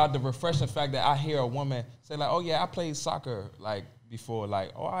talking about the refreshing fact that I hear a woman say like, "Oh yeah, I played soccer like before."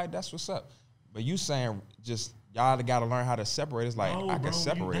 Like, "Oh, all right, that's what's up." But you saying just y'all got to learn how to separate. It's like I can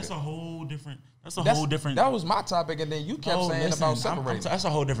separate. That's a whole different. That was my topic, and then you kept saying about separating. That's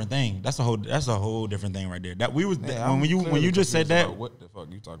a whole different thing. That's a whole different thing right there. That we was when you just said that. What the fuck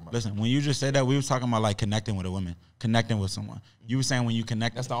you talking about? Listen, when you just said that, we was talking about like connecting with a woman, connecting with someone. You were saying when you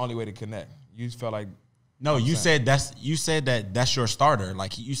connect, that's the only way to connect. You felt like said that's your starter.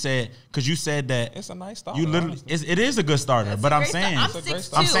 Like you said, because you said that it's a nice starter. It is a good starter. But I'm saying that's not the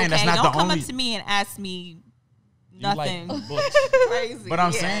only. Don't come up to me and ask me. Nothing crazy. But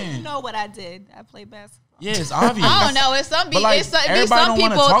I'm saying, you know what I did. I played basketball. Yeah, it's obvious. I don't know. It's some people,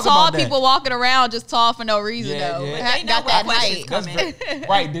 tall people walking around just tall for no reason though. They got that height.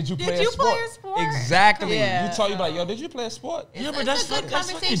 Right? Did you play a sport? Exactly. Yeah. You told you like, yo, did you play a sport? Yeah, but that's a good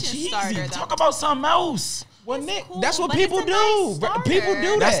conversation starter. Talk about something else. Well, Nick, that's what people do. People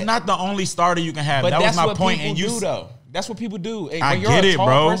do that. That's not the only starter you can have. That was my point. And you though. That's what people do. And I when you're get a it, tall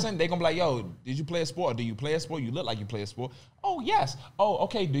bro. person, they gonna be like, yo, did you play a sport? Do you play a sport? You look like you play a sport. Oh, yes. Oh,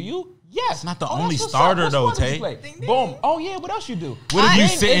 okay. Do you? Yes. It's not the only starter, though, Tay. Boom. Oh, yeah. What else you do? What if you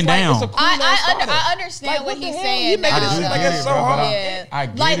sitting down? I understand what he's saying. You make it seem like it's so hard.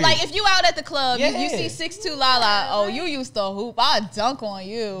 Yeah. Like if you out at the club, you see 6'2" Lala. Oh, you used to hoop. I dunk on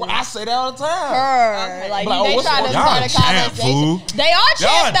you. Well, I say that all the time. Like they trying to start a conversation. They are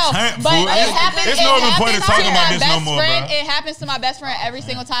champ though. But it happens. There's no other point of talking about this no more, bro. It happens to my best friend every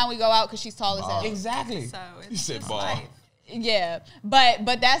single time we go out because she's tall as hell. Exactly. So you said ball. Yeah,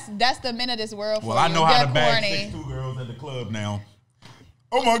 but that's the men of this world. Well, I know how to bag 6'2" girls at the club now.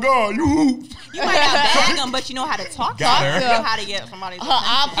 Oh my God, you hoop. You might not bag them, but you know how to talk to them. You know how to get somebody's attention.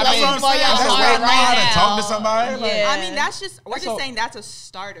 I'll play for y'all right now. How to talk to somebody. Yeah. I mean, we're just saying that's a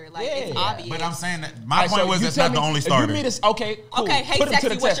starter. Like it's obvious. But I'm saying that my point was it's not the only starter. Okay, cool. Okay, hey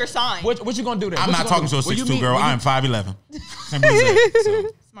sexy, what's your sign? What you gonna do then? I'm not talking to a 6'2" girl. I am 5'11". Simple as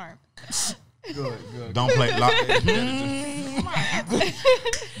that. Smart. Good. Don't play.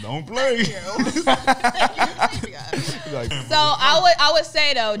 Don't play. So I would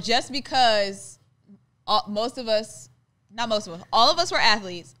say though, just because all of us were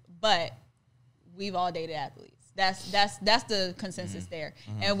athletes, but we've all dated athletes. That's the consensus there.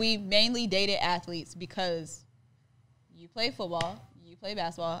 And we mainly dated athletes because you play football, you play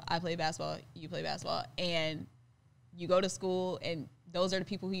basketball, I play basketball, you play basketball, and you go to school and those are the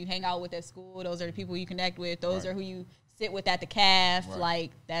people who you hang out with at school. Those are the people you connect with. Those are who you sit with at the calf.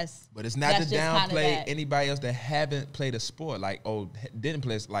 Like that's. But it's not to downplay anybody else that haven't played a sport. Like didn't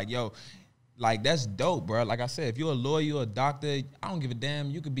play. Like like that's dope, bro. Like I said, if you're a lawyer, you're a doctor, I don't give a damn.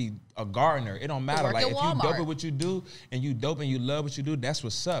 You could be a gardener. It don't matter. Like if you dope at what you do and you dope and you love what you do, that's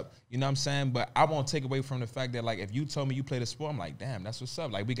what's up. You know what I'm saying? But I won't take away from the fact that like if you told me you played a sport, I'm like, damn, that's what's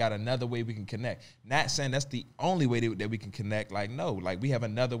up. Like we got another way we can connect. Not saying that's the only way that we can connect. Like no, like we have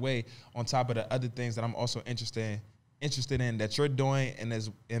another way on top of the other things that I'm also interested in that you're doing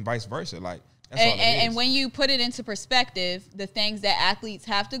and vice versa. Like. And when you put it into perspective, the things that athletes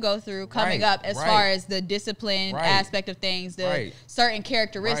have to go through coming up as far as the discipline aspect of things, the certain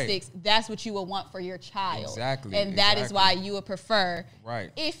characteristics, that's what you would want for your child. Exactly. And that is why you would prefer,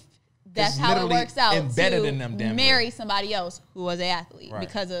 if that's how it works out, to marry somebody else who was an athlete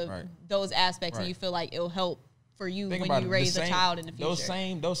because of those aspects, and you feel like it'll help for you when you raise a child in the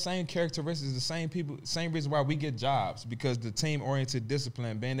future. Those same characteristics, the same people, same reason why we get jobs, because the team-oriented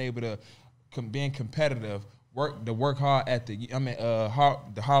discipline, being able to being competitive, work hard ethic. The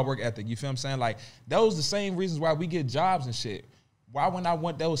hard work ethic. You feel what I'm saying? Like those the same reasons why we get jobs and shit. why wouldn't I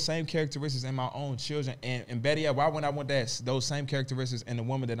want those same characteristics in my own children? And better yet, why wouldn't I want those same characteristics in the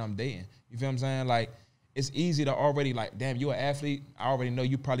woman that I'm dating? You feel what I'm saying? Like, it's easy to already, like, damn, you an athlete. I already know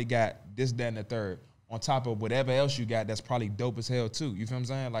you probably got this, that, and the third on top of whatever else you got that's probably dope as hell too. You feel what I'm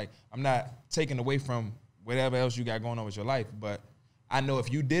saying? Like, I'm not taking away from whatever else you got going on with your life, but I know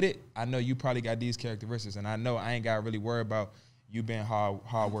if you did it, I know you probably got these characteristics, and I know I ain't got to really worry about you being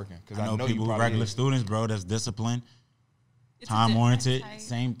hard working, because I know people you regular students, bro, that's disciplined, time oriented,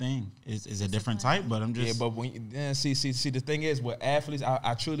 same thing. It's a different type, but I'm just but when see the thing is with athletes,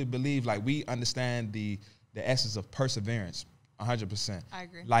 I truly believe like we understand the essence of perseverance, 100%. I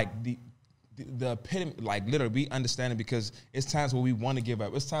agree. Like the epitome, like literally, we understand it because it's times where we want to give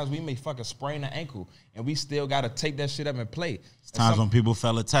up. It's times we may fucking sprain an ankle and we still got to take that shit up and play. It's times when people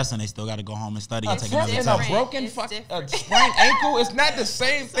fail a test and they still got to go home and study and take another test. A broken fucking sprained ankle, it's not the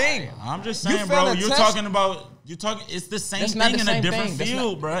same thing. I'm just saying, bro. You're talking about. It's the same thing in a different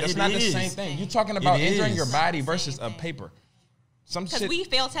field, bro. It's not the same thing. You're talking about injuring your body versus a paper. Because we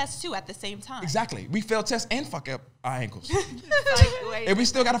fail tests too at the same time. Exactly. We fail tests and fuck up our ankles. And we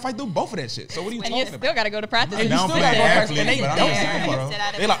still got to fight through both of that shit. So what are you talking about? You still got to go to practice. And you still got to go to practice. And they don't, bro.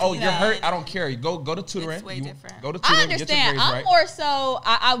 They're like, oh, you're hurt. I don't care. Go to tutoring. It's way different. Go to tutoring. I understand. Get your I'm more so.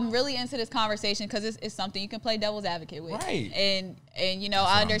 I'm really into this conversation because it's something you can play devil's advocate with. Right. And you know,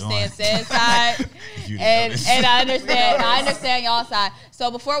 I understand Sed's side, and I understand y'all side.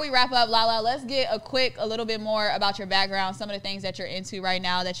 So before we wrap up, Lala, let's get a little bit more about your background, some of the things that you're into right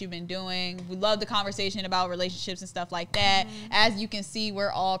now that you've been doing. We love the conversation about relationships and stuff like that. As you can see, we're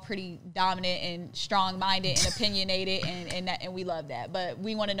all pretty dominant and strong-minded and opinionated, and we love that. But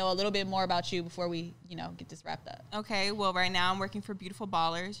we want to know a little bit more about you before we, get this wrapped up. Okay, well, right now I'm working for Beautiful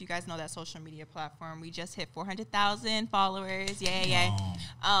Ballers. You guys know that social media platform. We just hit 400,000 followers. Yay.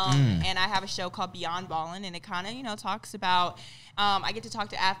 And I have a show called Beyond Ballin, and it kind of, talks about, I get to talk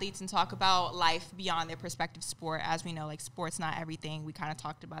to athletes and talk about life beyond their prospective sport. As we know, like, sport's not everything. We kind of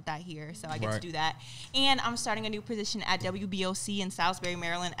talked about that here, so I get to do that. And I'm starting a new position at WBOC in Salisbury,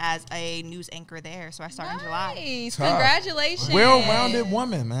 Maryland as a news anchor there. So I start in July. Nice. Congratulations. Well-rounded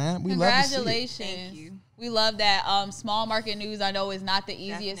woman, man. We love to see it. Congratulations. Thank you. We love that. Small market news, I know, is not the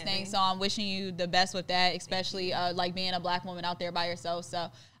easiest thing, so I'm wishing you the best with that, especially like being a black woman out there by yourself.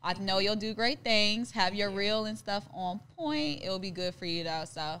 So I know you'll do great things. Have your reel and stuff on point. It'll be good for you, though.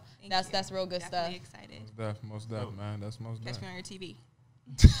 So that's real good stuff. Excited. Most definitely, man. That's most Catch definitely. me on your TV.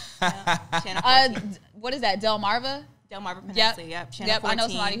 What is that, Delmarva? Delmarva Peninsula, yep. Channel 14. I know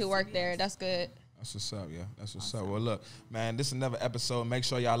somebody who worked there. That's good. That's what's up, yeah. That's what's up. Well, look, man, this is another episode. Make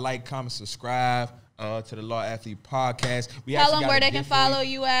sure y'all like, comment, subscribe to the Law Athlete Podcast. Tell them where they can follow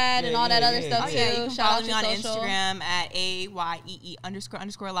you at and all that other stuff, too. You can Shout follow me on Instagram at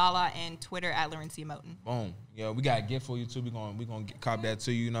AYEE__Lala and Twitter at Lawrencia Moten. Boom. Yeah, we got a gift for you, too. We're gonna cop that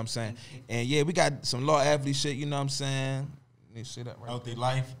to you, you know what I'm saying? And, yeah, we got some Law Athlete shit, you know what I'm saying? Need to see that right Healthy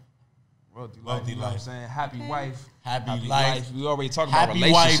life. Wealthy life. I'm saying happy wife, happy life. We already talked about happy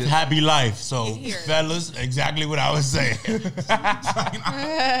relationships. Wife, happy life. So, fellas, exactly what I was saying. Say no,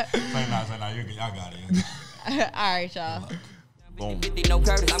 y'all got it. All right, y'all. Boom. 50, no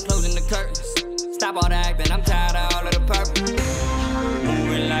curtains, I'm closing the curtains. Stop all the acting, I'm tired of all of the purpose.